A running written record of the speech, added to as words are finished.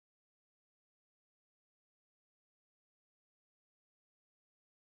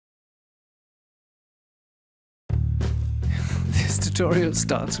This tutorial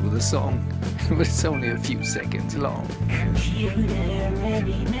starts with a song, but it's only a few seconds long. Computer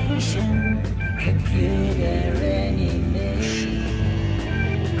animation. Computer animation.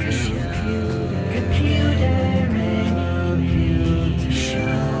 Computer animation.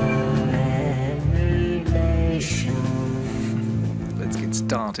 Let's get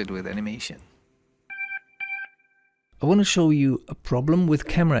started with animation. I want to show you a problem with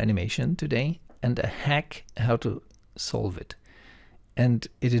camera animation today and a hack how to solve it. And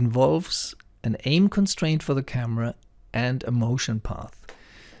it involves an aim constraint for the camera and a motion path.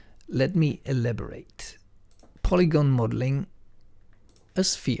 Let me elaborate. Polygon modeling a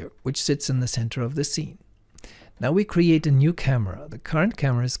sphere which sits in the center of the scene. Now we create a new camera. The current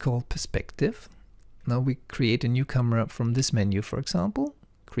camera is called perspective. Now we create a new camera from this menu, for example.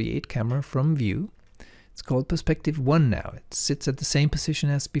 Create camera from view. It's called perspective 1 now. It sits at the same position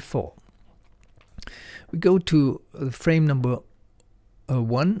as before. We go to the frame number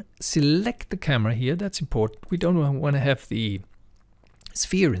 1, select the camera here. That's important. We don't want to have the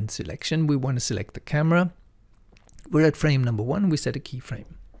sphere in selection. We want to select the camera. We're at frame number 1. We set a keyframe.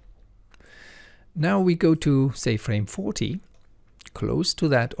 Now we go to, say, frame 40, close to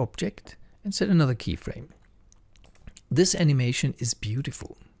that object, and set another keyframe. This animation is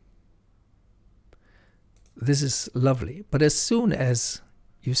beautiful. This is lovely. But as soon as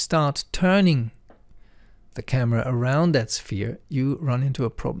you start turning the camera around that sphere, you run into a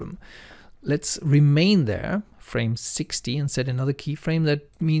problem. Let's remain there, frame 60, and set another keyframe. That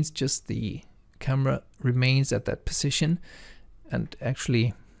means just the camera remains at that position. And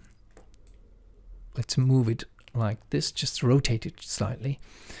actually, let's move it like this, just rotate it slightly.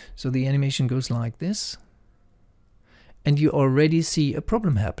 So the animation goes like this. And you already see a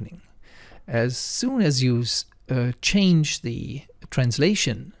problem happening. As soon as you change the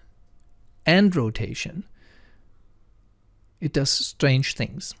translation and rotation, it does strange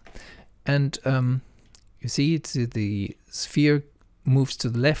things. And you see the sphere moves to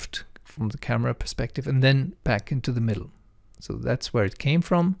the left from the camera perspective and then back into the middle. So that's where it came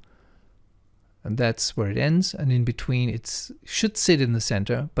from, and that's where it ends, and in between it should sit in the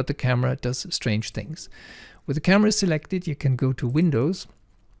center, but the camera does strange things. With the camera selected, you can go to Windows,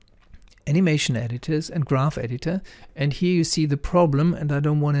 Animation Editors, and Graph Editor, and here you see the problem, and I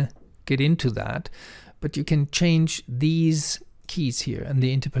don't want to get into that, but you can change these keys here and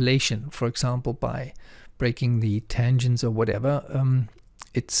the interpolation, for example, by breaking the tangents or whatever.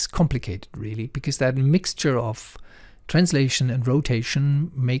 It's complicated, really, because that mixture of translation and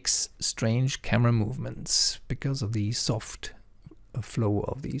rotation makes strange camera movements because of the soft flow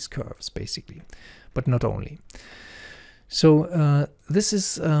of these curves, basically, but not only. So this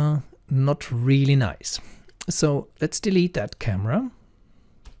is not really nice. So let's delete that camera.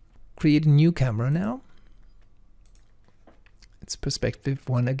 Create a new camera now. It's perspective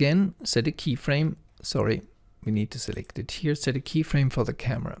 1 again. Set a keyframe. Sorry, we need to select it here. Set a keyframe for the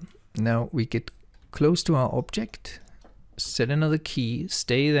camera. Now we get close to our object. Set another key.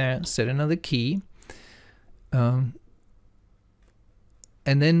 Stay there. Set another key. And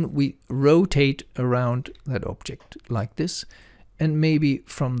then we rotate around that object like this, and maybe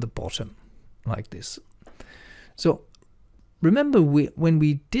from the bottom like this. So remember, when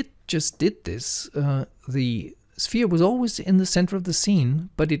we just did this, the sphere was always in the center of the scene,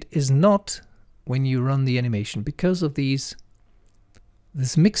 but it is not when you run the animation because of this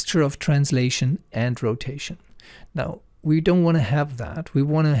mixture of translation and rotation. Now, we don't want to have that. We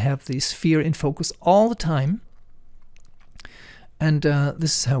want to have the sphere in focus all the time. And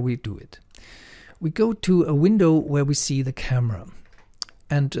this is how we do it. We go to a window where we see the camera.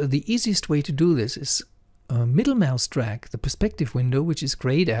 And the easiest way to do this is middle mouse drag the perspective window, which is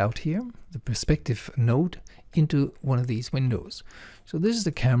grayed out here, the perspective node, into one of these windows. So this is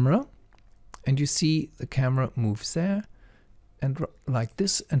the camera, and you see the camera moves there and like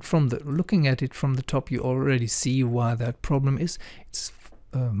this. And from looking at it from the top, you already see why that problem is. It's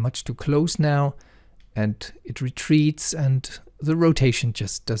much too close now, and it retreats, and the rotation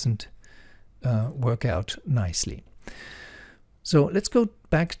just doesn't work out nicely. So let's go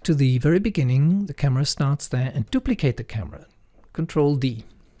back to the very beginning. The camera starts there, and duplicate the camera. Control D.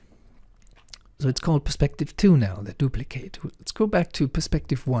 So it's called perspective 2 now, the duplicate. Let's go back to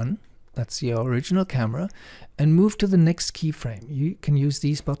perspective 1. That's your original camera, and move to the next keyframe. You can use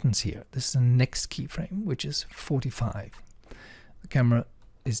these buttons here. This is the next keyframe, which is 45. The camera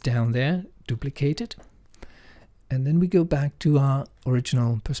is down there, duplicated. And then we go back to our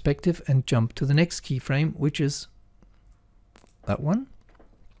original perspective and jump to the next keyframe, which is that one.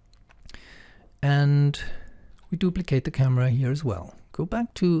 And we duplicate the camera here as well. Go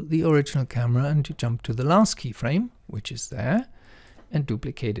back to the original camera and you jump to the last keyframe, which is there. and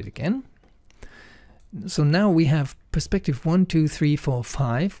duplicate it again. So now we have perspective 1, 2, 3, 4,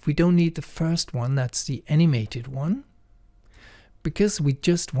 5. We don't need the first one, that's the animated one, because we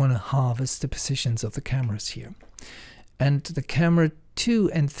just want to harvest the positions of the cameras here. And the camera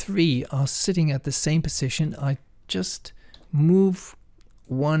 2 and 3 are sitting at the same position. I just move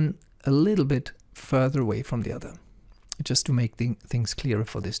one a little bit further away from the other, just to make things clearer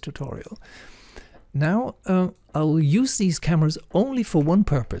for this tutorial. Now I'll use these cameras only for one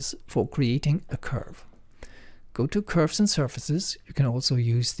purpose, for creating a curve. Go to Curves and Surfaces. You can also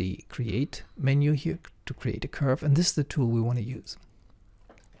use the Create menu here to create a curve, and this is the tool we want to use.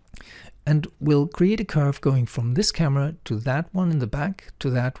 And we'll create a curve going from this camera to that one in the back, to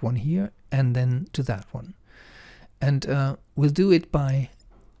that one here, and then to that one. And we'll do it by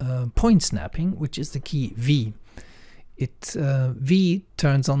point snapping, which is the key V. V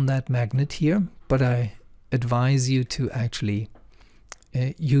turns on that magnet here, but I advise you to actually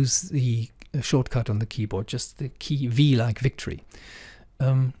use the shortcut on the keyboard, just the key V like victory.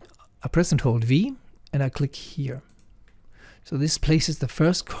 I press and hold V and I click here. So this places the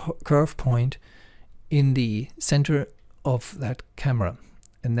first curve point in the center of that camera.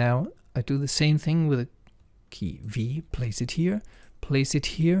 And now I do the same thing with the key V, place it here,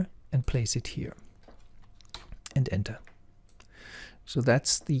 and place it here. And enter. So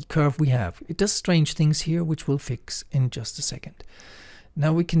that's the curve we have. It does strange things here, which we'll fix in just a second.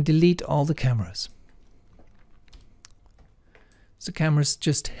 Now we can delete all the cameras. The cameras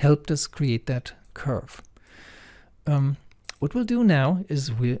just helped us create that curve. What we'll do now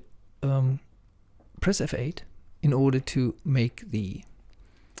is we'll press F8 in order to make the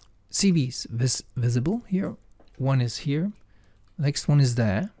CVs visible here. One is here, next one is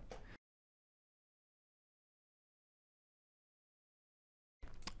there.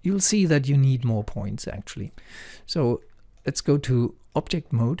 You'll see that you need more points actually. So let's go to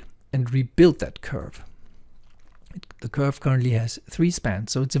Object Mode and rebuild that curve. The curve currently has 3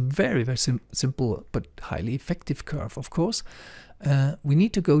 spans, so it's a very, very simple but highly effective curve, of course. We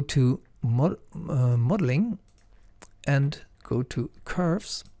need to go to Modeling and go to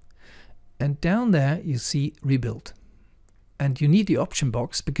Curves, and down there you see Rebuild. And you need the option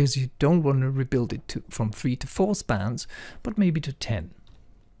box because you don't want to rebuild it from 3 to 4 spans, but maybe to 10.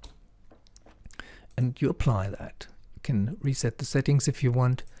 And you apply that. You can reset the settings if you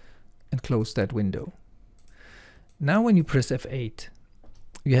want and close that window. Now when you press F8,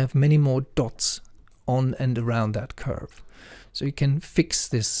 you have many more dots on and around that curve. So you can fix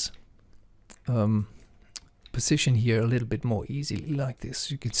this position here a little bit more easily like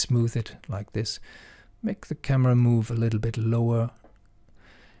this. You can smooth it like this. Make the camera move a little bit lower.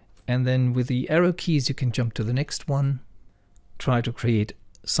 And then with the arrow keys you can jump to the next one. Try to create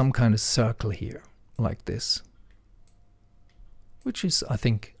some kind of circle here, like this. Which is, I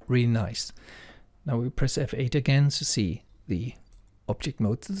think, really nice. Now we press F8 again to see the object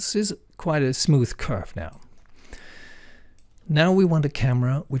mode. This is quite a smooth curve now. Now we want a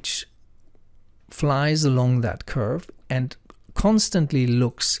camera which flies along that curve and constantly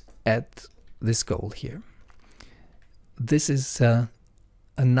looks at this goal here. This is a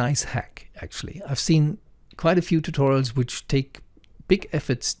nice hack actually. I've seen quite a few tutorials which take big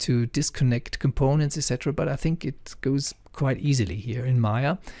efforts to disconnect components, etc., but I think it goes quite easily here in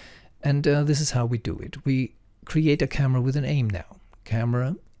Maya. And this is how we do it. We create a camera with an aim now.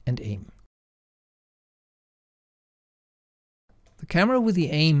 Camera and aim. The camera with the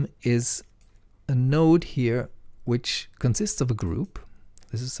aim is a node here which consists of a group.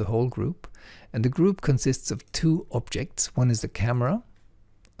 This is the whole group. And the group consists of 2 objects. One is the camera,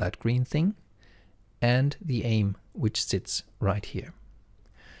 that green thing, and the aim, which sits right here.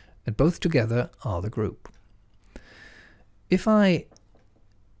 And both together are the group. If I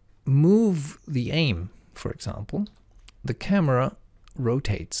move the aim, for example, the camera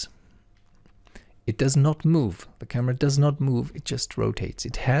rotates. It does not move. The camera does not move, it just rotates.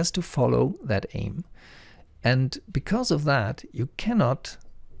 It has to follow that aim. And because of that, you cannot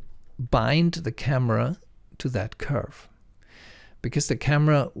bind the camera to that curve, because the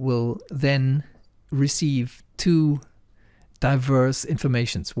camera will then receive 2 diverse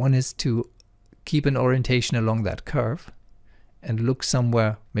informations. One is to keep an orientation along that curve and look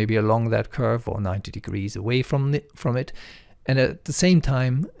somewhere maybe along that curve or 90 degrees away from it. And at the same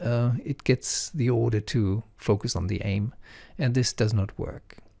time, it gets the order to focus on the aim, and this does not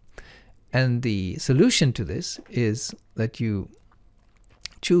work. And the solution to this is that you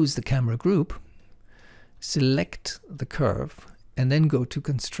choose the camera group, select the curve, and then go to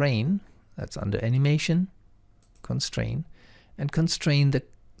Constraint. That's under Animation, Constraint, and constrain the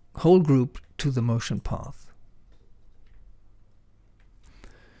whole group to the motion path.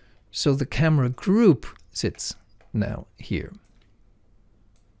 So the camera group sits now here.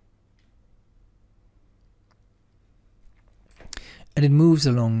 And it moves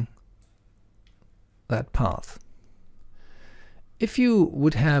along that path. If you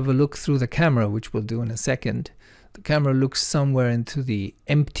would have a look through the camera, which we'll do in a second, the camera looks somewhere into the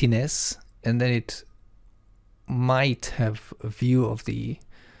emptiness, and then it might have a view of the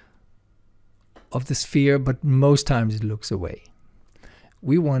sphere, but most times it looks away.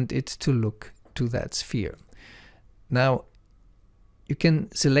 We want it to look to that sphere. Now you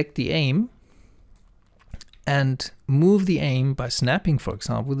can select the aim and move the aim by snapping, for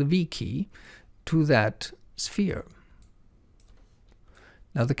example, the V key to that sphere.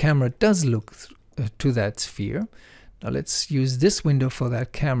 Now the camera does look to that sphere. Now let's use this window for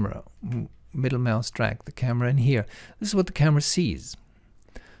that camera. Middle mouse drag the camera in here. This is what the camera sees.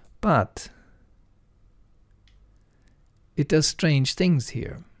 But it does strange things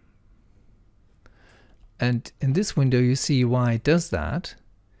here. And in this window you see why it does that.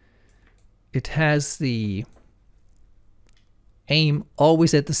 It has the aim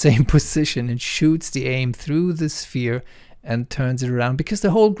always at the same position and shoots the aim through the sphere and turns it around, because the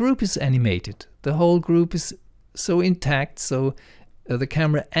whole group is animated. The whole group is so intact, so the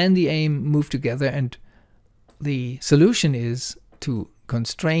camera and the aim move together, and the solution is to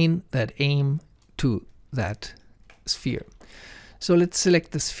constrain that aim to that sphere. So let's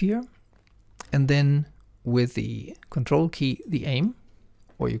select the sphere, and then with the control key the aim,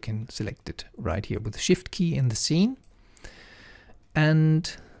 or you can select it right here with the shift key in the scene,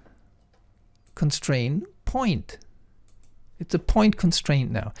 and constrain point. It's a point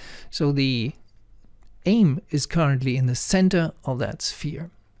constraint now. So the aim is currently in the center of that sphere.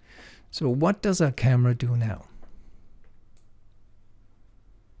 So what does our camera do now?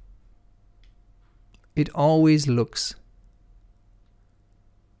 It always looks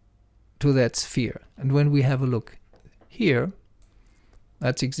to that sphere. And when we have a look here,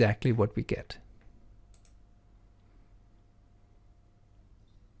 that's exactly what we get.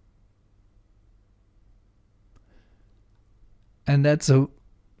 And that's a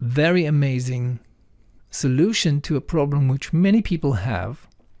very amazing solution to a problem which many people have,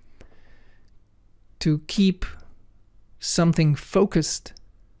 to keep something focused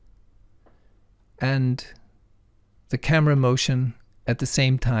and the camera motion at the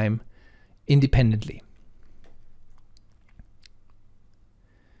same time independently.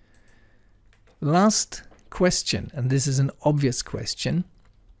 Last question, and this is an obvious question.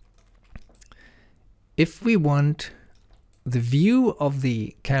 If we want the view of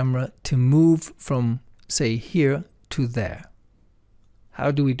the camera to move from, say, here to there,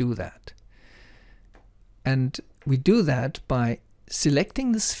 how do we do that? And we do that by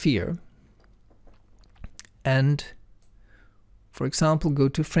selecting the sphere and, for example, go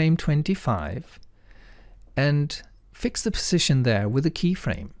to frame 25 and fix the position there with a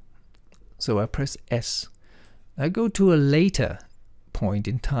keyframe. So I press S. I go to a later point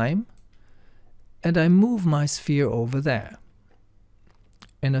in time and I move my sphere over there.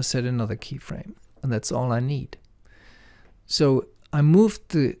 And I set another keyframe, and that's all I need. So I moved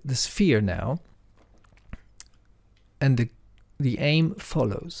the sphere now, and the aim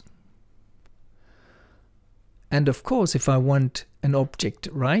follows. And of course, if I want an object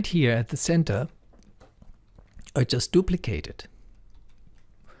right here at the center, I just duplicate it.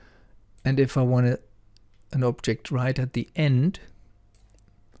 And if I want an object right at the end,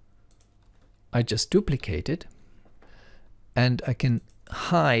 I just duplicate it, and I can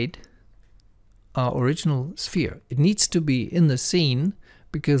hide our original sphere. It needs to be in the scene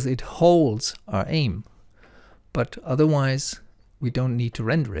because it holds our aim, but otherwise we don't need to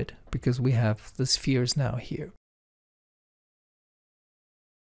render it because we have the spheres now here.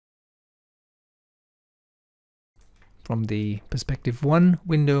 From the perspective 1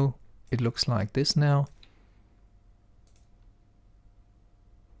 window, it looks like this now.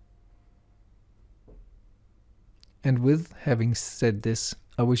 And with having said this,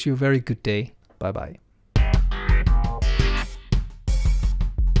 I wish you a very good day. Bye bye.